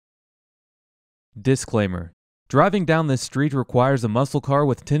Disclaimer: driving down this street requires a muscle car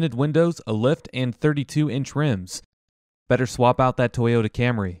with tinted windows, a lift, and 32-inch rims. Better swap out that Toyota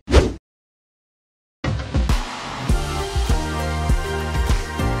Camry.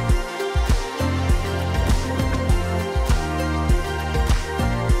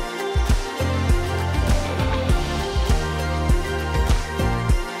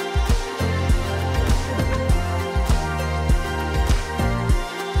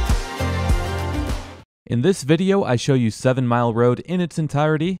 In this video, I show you 7 Mile Road in its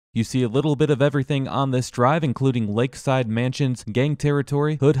entirety. You see a little bit of everything on this drive, including lakeside mansions, gang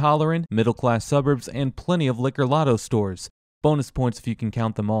territory, hood hollerin', middle-class suburbs, and plenty of liquor lotto stores. Bonus points if you can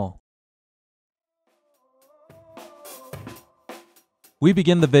count them all. We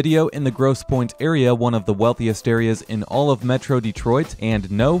begin the video in the Grosse Pointe area, one of the wealthiest areas in all of Metro Detroit,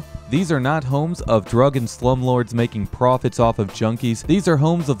 and no, these are not homes of drug and slumlords making profits off of junkies. These are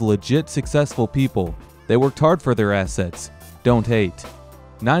homes of legit successful people. They worked hard for their assets. Don't hate.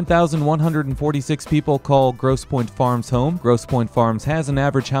 9,146 people call Grosse Pointe Farms home. Grosse Pointe Farms has an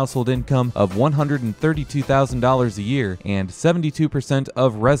average household income of $132,000 a year, and 72%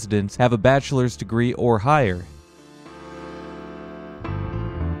 of residents have a bachelor's degree or higher.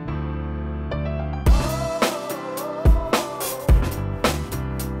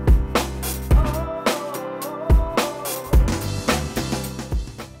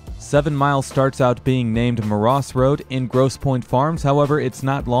 Seven Mile starts out being named Ross Road in Grosse Pointe Farms. However, it's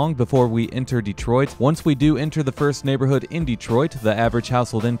not long before we enter Detroit. Once we do enter the first neighborhood in Detroit, the average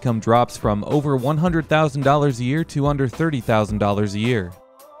household income drops from over $100,000 a year to under $30,000 a year.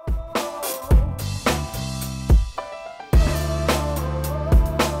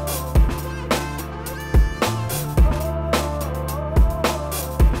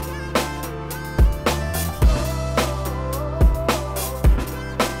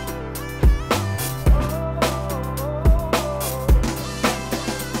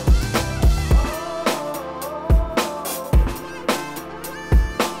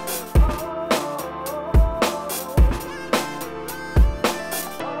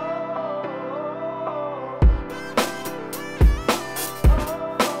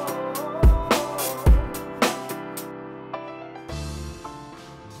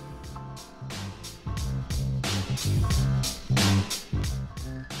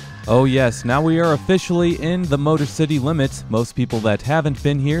 Oh yes, now we are officially in the Motor City limits. Most people that haven't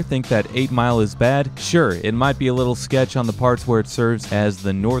been here think that 8 Mile is bad. Sure, it might be a little sketch on the parts where it serves as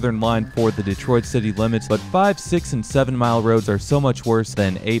the northern line for the Detroit city limits, but 5, 6, and 7 Mile roads are so much worse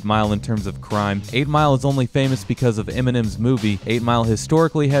than 8 Mile in terms of crime. 8 Mile is only famous because of Eminem's movie. 8 Mile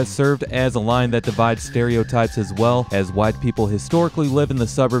historically has served as a line that divides stereotypes, as well as white people historically live in the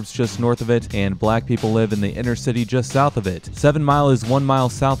suburbs just north of it, and black people live in the inner city just south of it. 7 Mile is 1 mile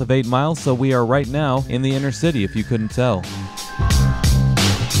south of 8 Mile, so we are right now in the inner city, if you couldn't tell.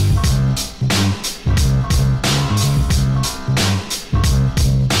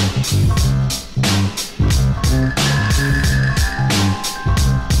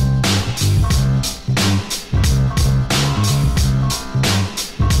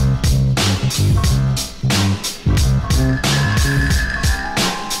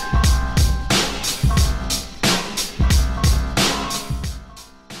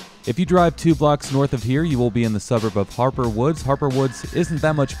 If you drive 2 blocks north of here, you will be in the suburb of Harper Woods. Harper Woods isn't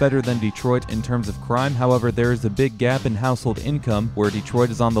that much better than Detroit in terms of crime. However, there is a big gap in household income, where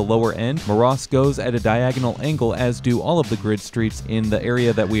Detroit is on the lower end. Ross goes at a diagonal angle, as do all of the grid streets in the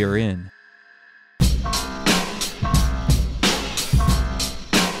area that we are in.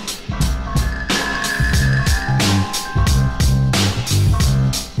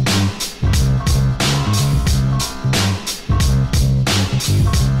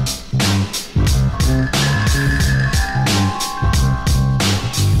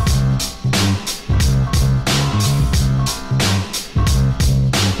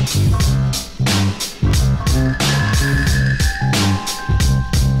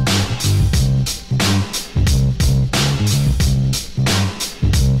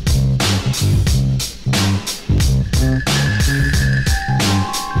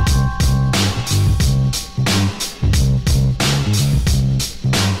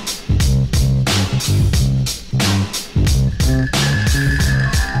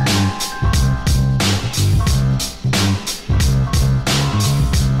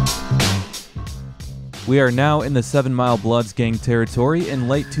 We are now in the 7 Mile Bloods gang territory. In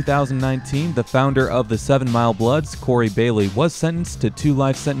late 2019, the founder of the 7 Mile Bloods, Corey Bailey, was sentenced to 2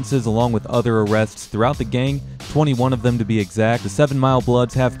 life sentences along with other arrests throughout the gang 21 of them to be exact. The 7 Mile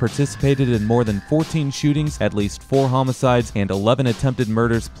Bloods have participated in more than 14 shootings, at least 4 homicides, and 11 attempted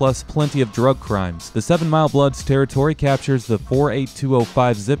murders, plus plenty of drug crimes. The 7 Mile Bloods territory captures the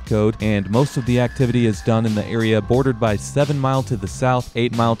 48205 zip code, and most of the activity is done in the area bordered by 7 Mile to the south,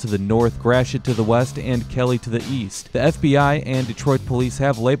 8 Mile to the north, Gratiot to the west, and Kelly to the east. The FBI and Detroit police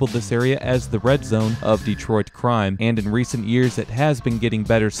have labeled this area as the red zone of Detroit crime, and in recent years it has been getting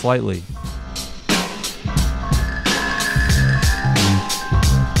better slightly.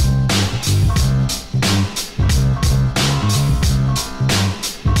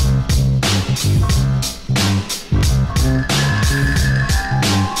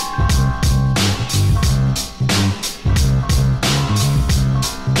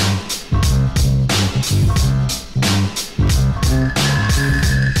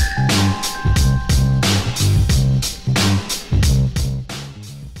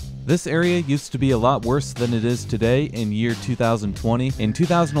 This area used to be a lot worse than it is today in year 2020. In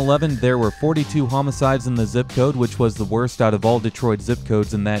 2011, there were 42 homicides in the zip code, which was the worst out of all Detroit zip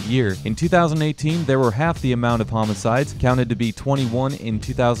codes in that year. In 2018, there were half the amount of homicides, counted to be 21 in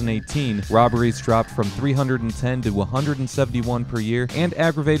 2018. Robberies dropped from 310 to 171 per year, and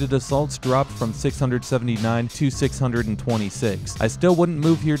aggravated assaults dropped from 679 to 626. I still wouldn't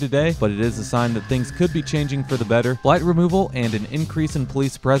move here today, but it is a sign that things could be changing for the better. Blight removal and an increase in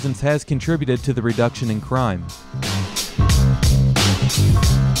police presence has contributed to the reduction in crime.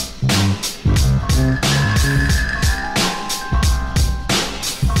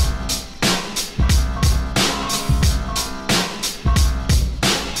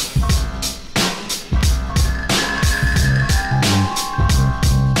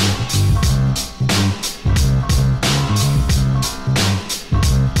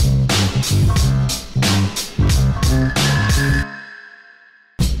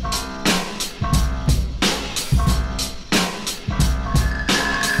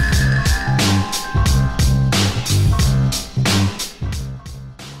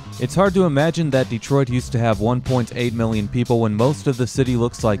 It's hard to imagine that Detroit used to have 1.8 million people when most of the city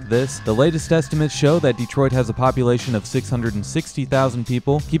looks like this. The latest estimates show that Detroit has a population of 660,000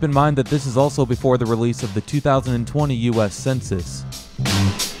 people. Keep in mind that this is also before the release of the 2020 U.S. Census.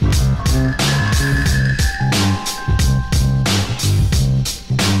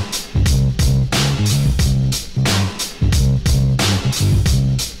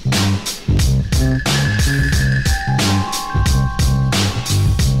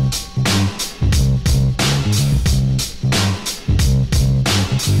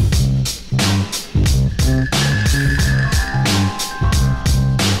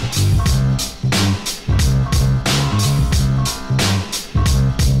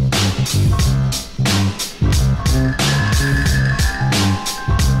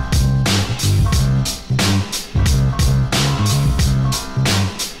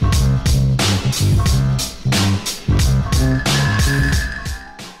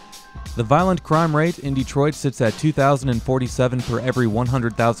 The violent crime rate in Detroit sits at 2,047 per every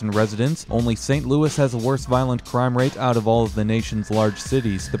 100,000 residents. Only St. Louis has a worse violent crime rate out of all of the nation's large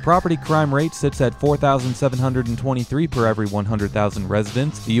cities. The property crime rate sits at 4,723 per every 100,000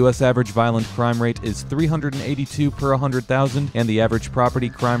 residents. The U.S. average violent crime rate is 382 per 100,000, and the average property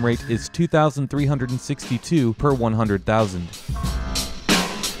crime rate is 2,362 per 100,000.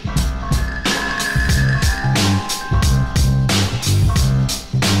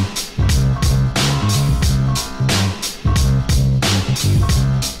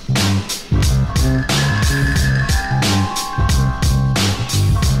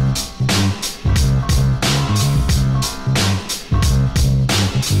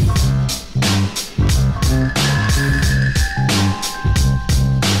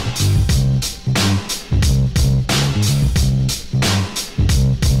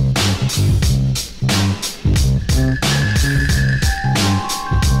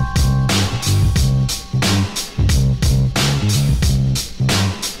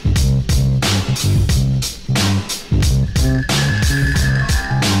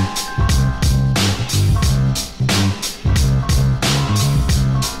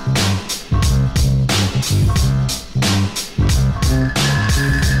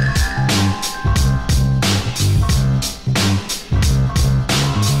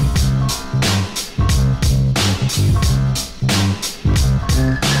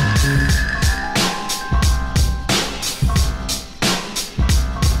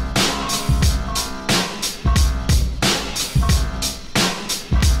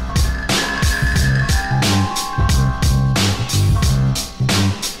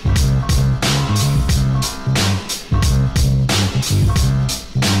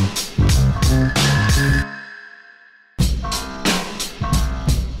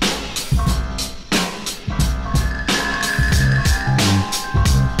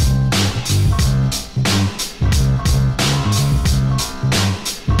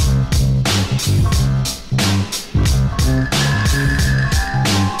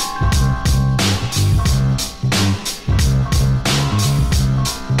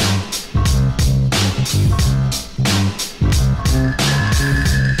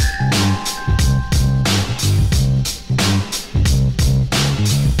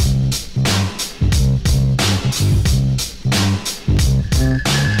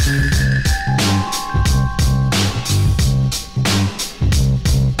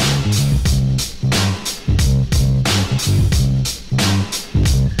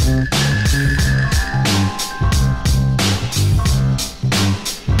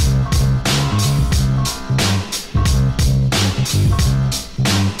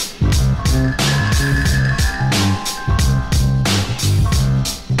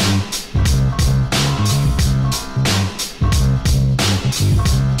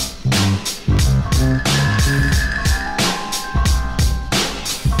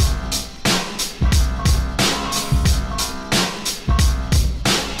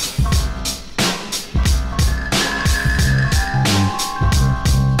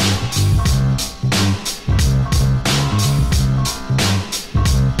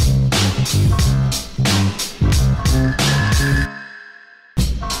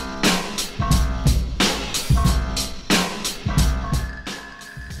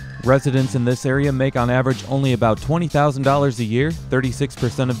 Residents in this area make on average only about $20,000 a year.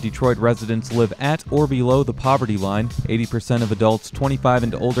 36% of Detroit residents live at or below the poverty line. 80% of adults 25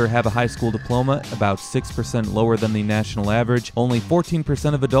 and older have a high school diploma, about 6% lower than the national average. Only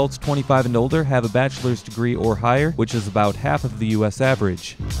 14% of adults 25 and older have a bachelor's degree or higher, which is about half of the U.S.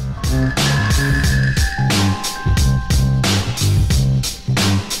 average.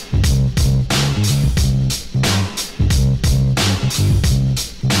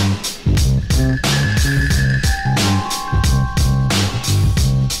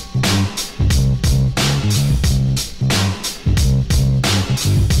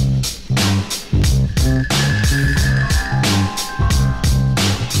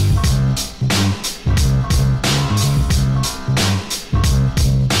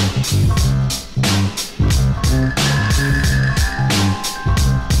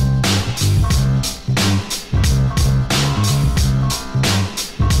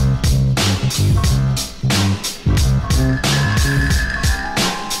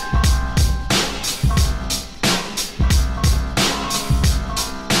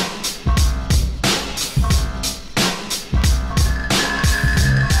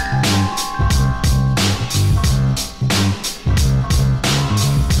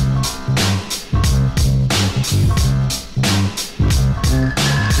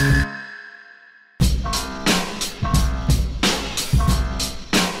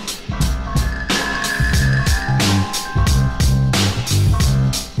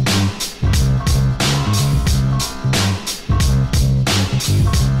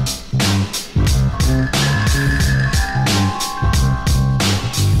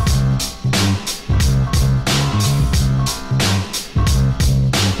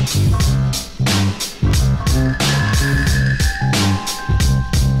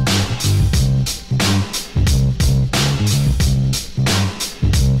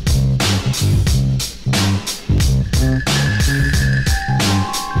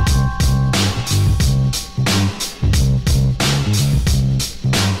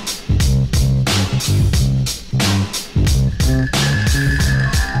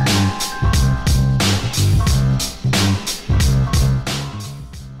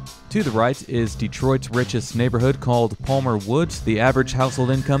 To the right is Detroit's richest neighborhood called Palmer Woods. The average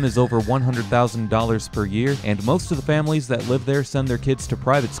household income is over $100,000 per year, and most of the families that live there send their kids to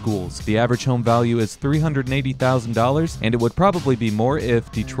private schools. The average home value is $380,000, and it would probably be more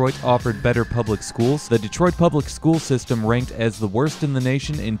if Detroit offered better public schools. The Detroit public school system ranked as the worst in the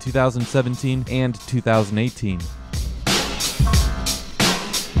nation in 2017 and 2018.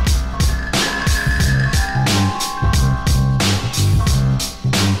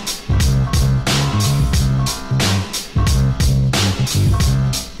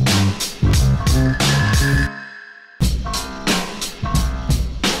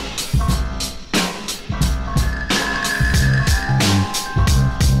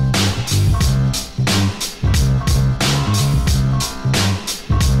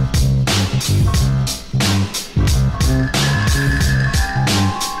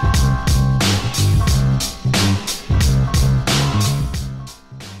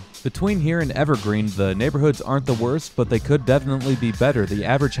 Between here and Evergreen, the neighborhoods aren't the worst, but they could definitely be better. The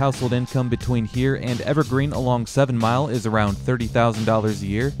average household income between here and Evergreen along 7 Mile is around $30,000 a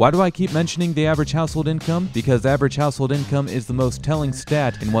year. Why do I keep mentioning the average household income? Because average household income is the most telling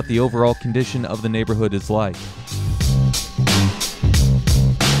stat in what the overall condition of the neighborhood is like.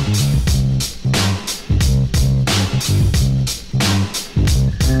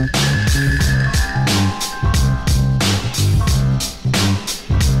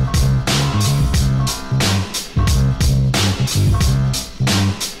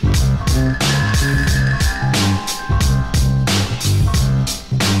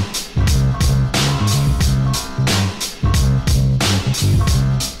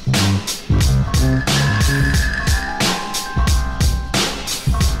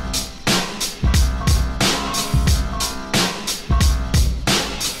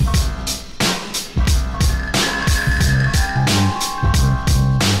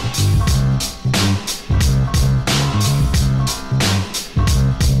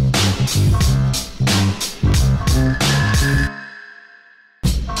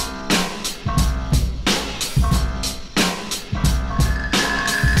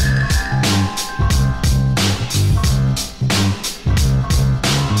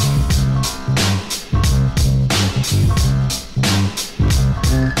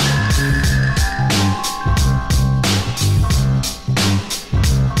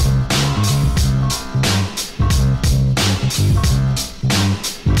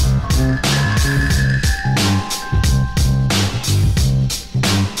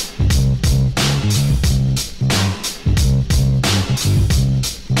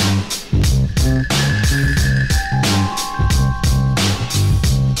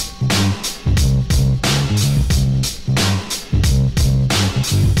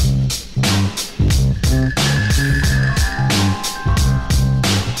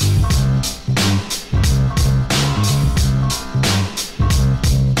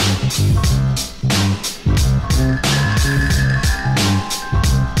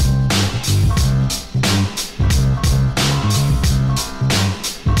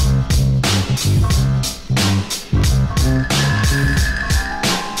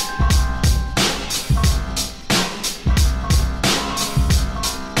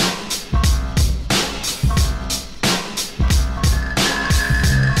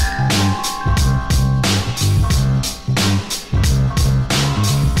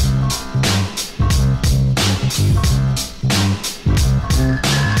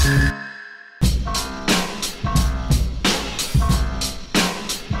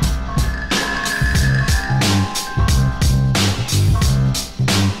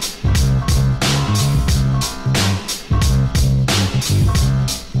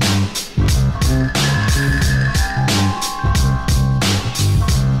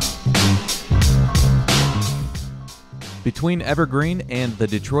 Between Evergreen and the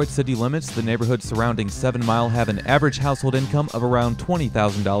Detroit city limits, the neighborhoods surrounding 7 Mile have an average household income of around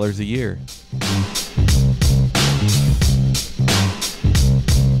 $20,000 a year.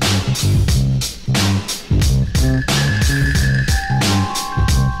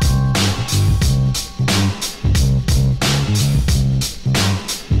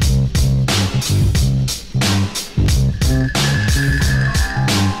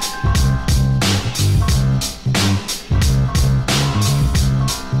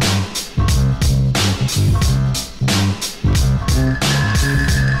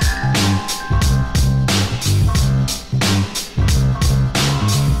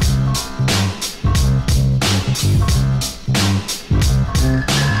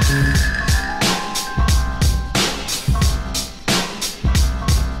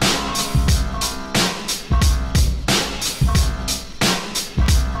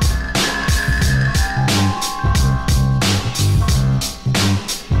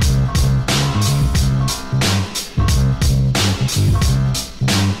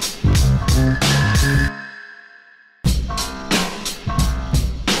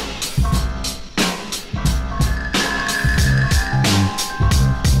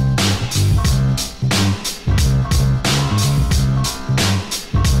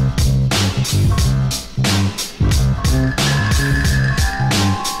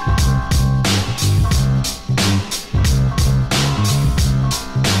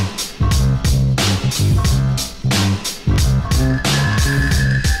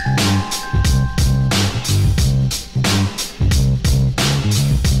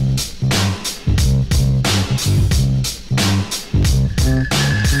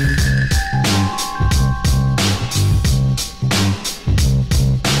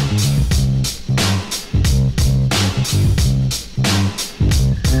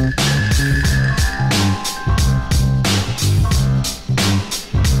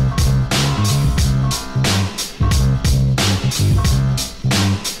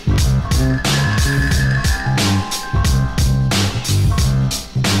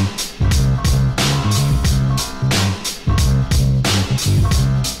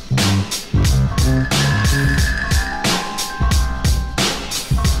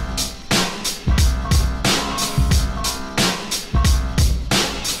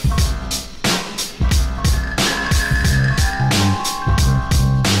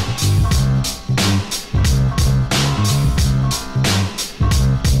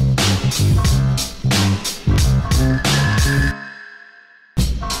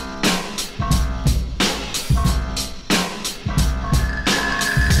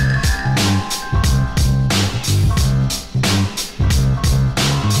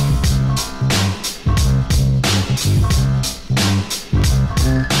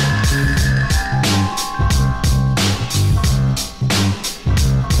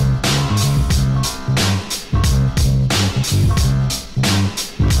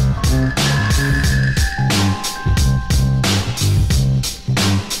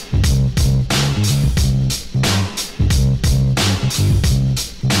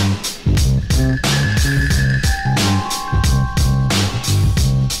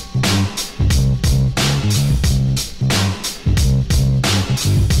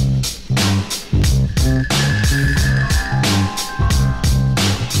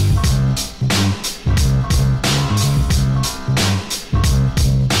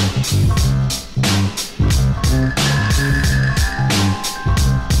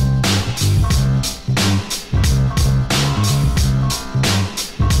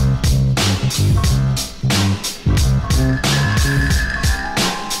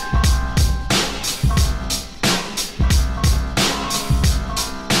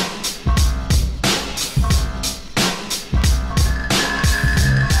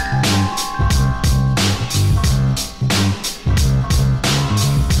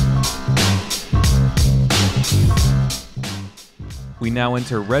 We now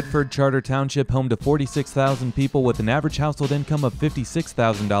enter Redford Charter Township, home to 46,000 people with an average household income of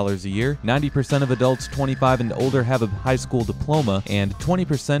 $56,000 a year. 90% of adults 25 and older have a high school diploma, and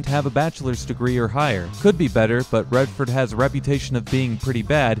 20% have a bachelor's degree or higher. Could be better, but Redford has a reputation of being pretty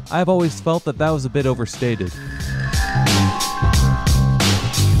bad. I've always felt that was a bit overstated.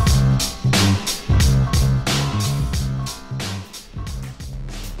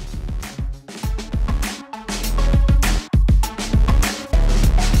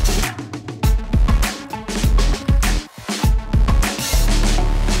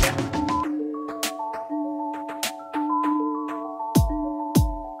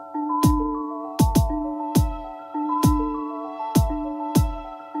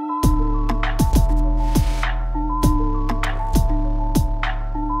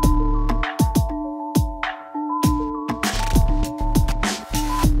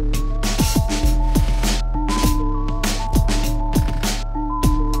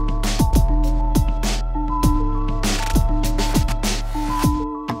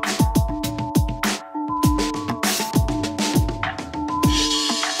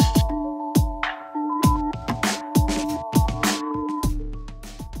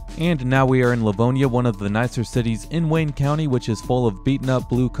 And now we are in Livonia, one of the nicer cities in Wayne County, which is full of beaten-up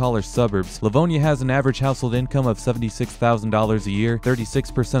blue-collar suburbs. Livonia has an average household income of $76,000 a year.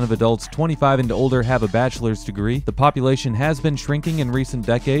 36% of adults 25 and older have a bachelor's degree. The population has been shrinking in recent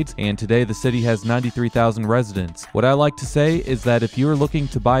decades, and today the city has 93,000 residents. What I like to say is that if you're looking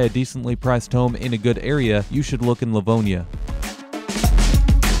to buy a decently priced home in a good area, you should look in Livonia.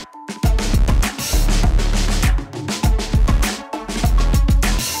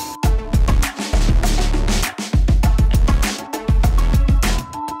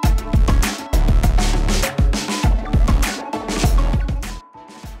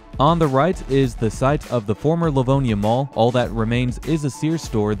 On the right is the site of the former Livonia Mall. All that remains is a Sears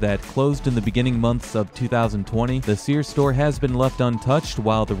store that closed in the beginning months of 2020. The Sears store has been left untouched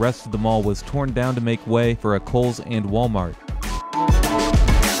while the rest of the mall was torn down to make way for a Kohl's and Walmart.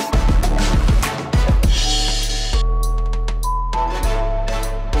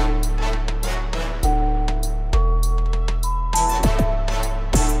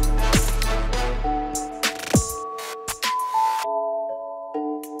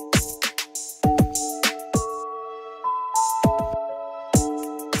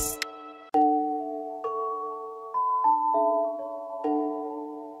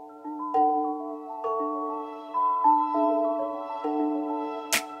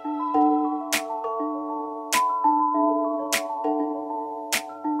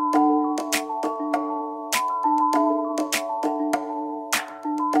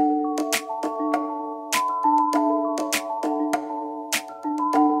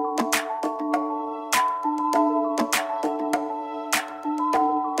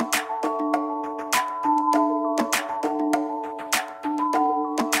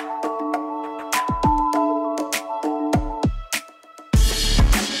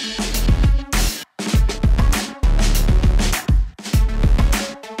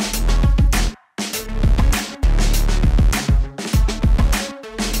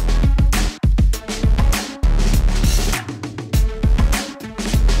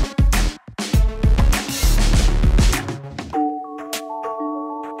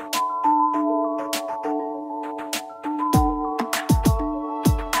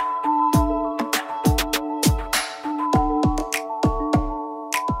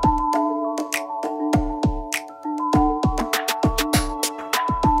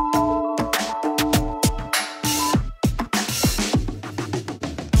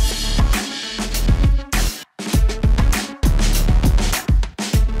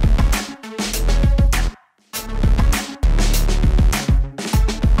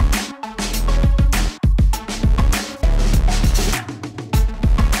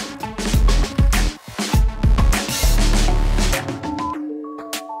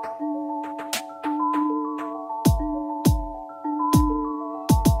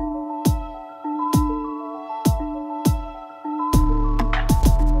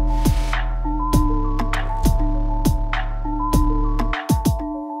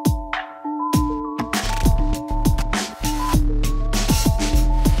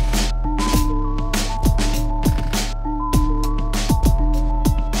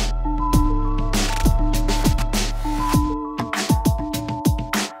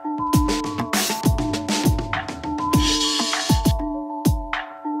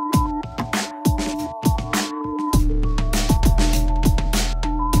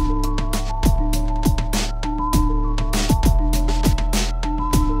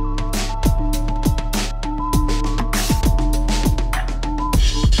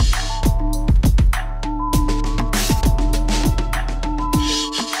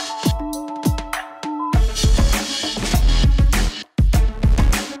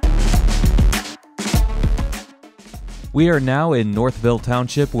 We are now in Northville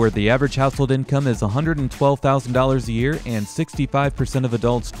Township, where the average household income is $112,000 a year, and 65% of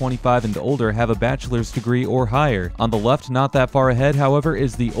adults 25 and older have a bachelor's degree or higher. On the left, not that far ahead, however,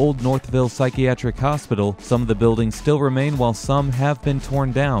 is the old Northville Psychiatric Hospital. Some of the buildings still remain, while some have been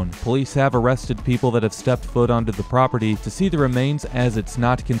torn down. Police have arrested people that have stepped foot onto the property to see the remains, as it's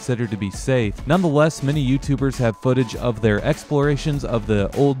not considered to be safe. Nonetheless, many YouTubers have footage of their explorations of the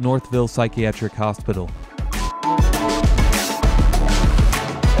old Northville Psychiatric Hospital.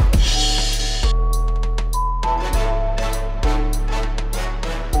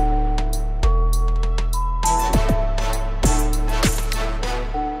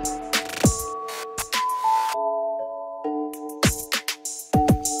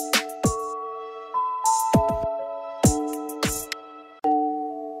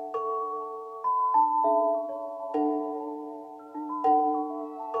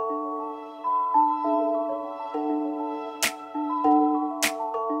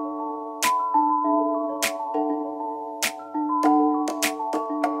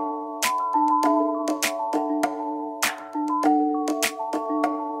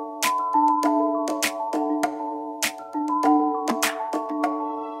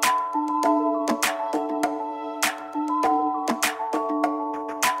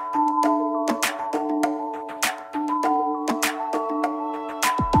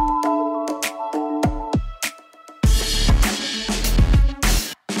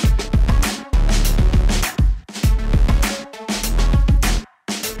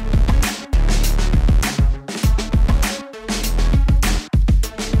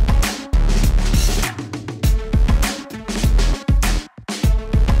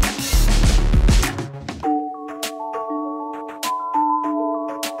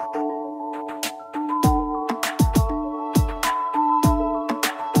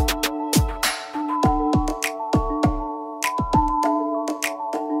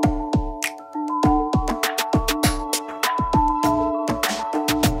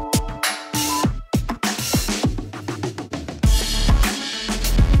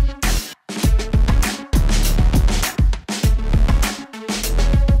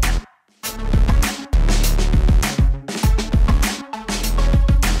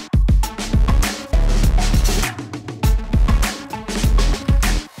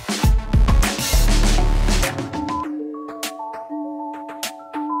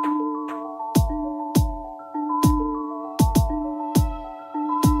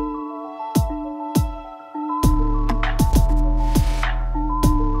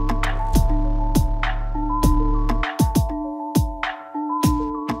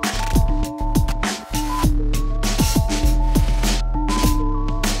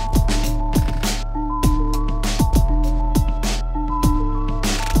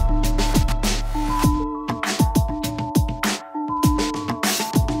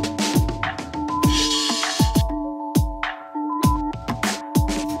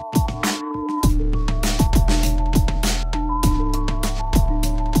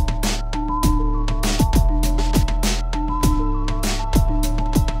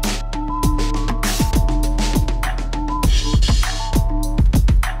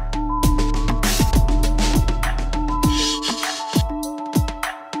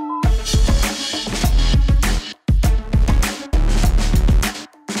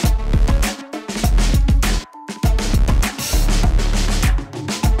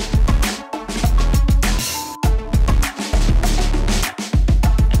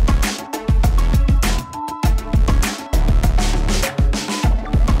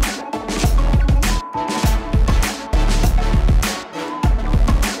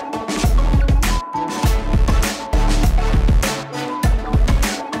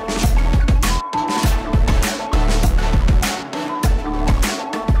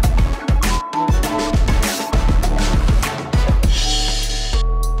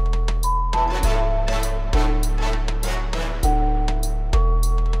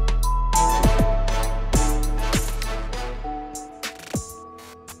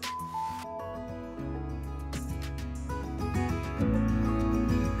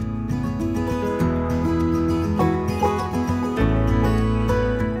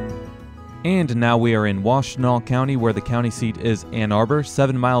 And now we are in Washtenaw County, where the county seat is Ann Arbor.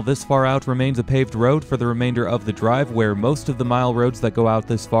 7 Mile this far out remains a paved road for the remainder of the drive, where most of the mile roads that go out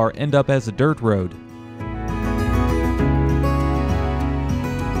this far end up as a dirt road.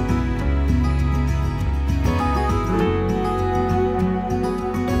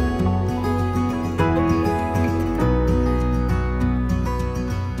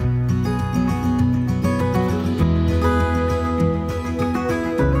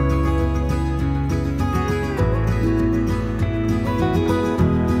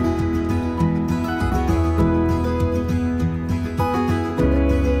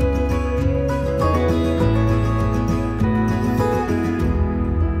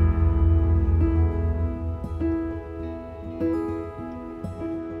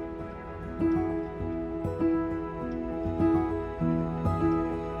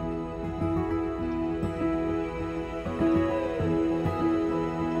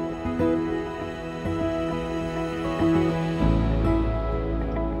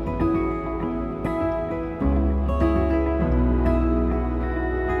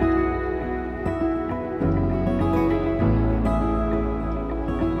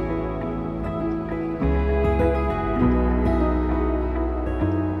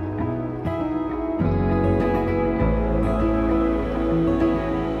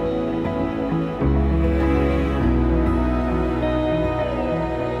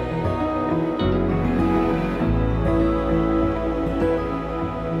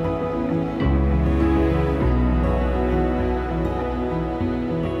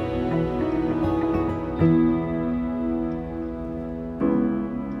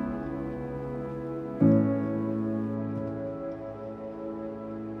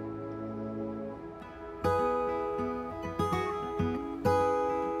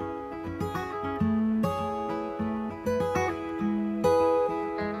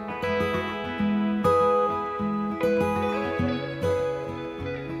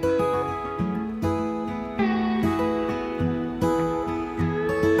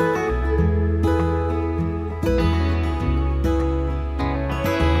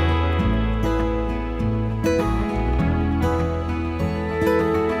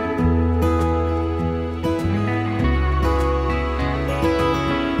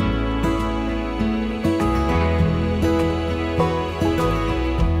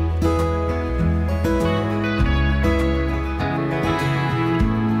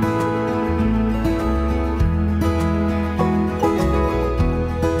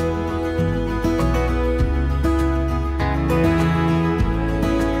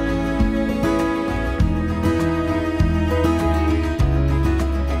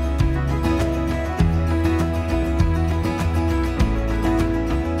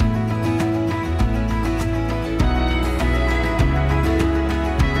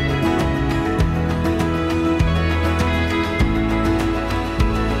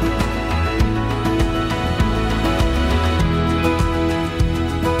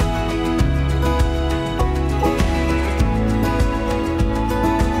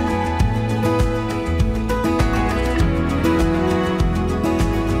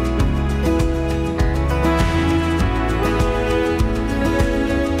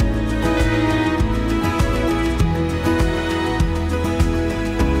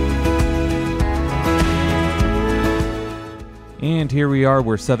 And here we are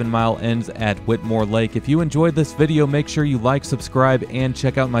where 7 Mile ends at Whitmore Lake. If you enjoyed this video, make sure you like, subscribe, and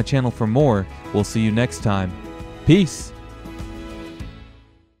check out my channel for more. We'll see you next time. Peace!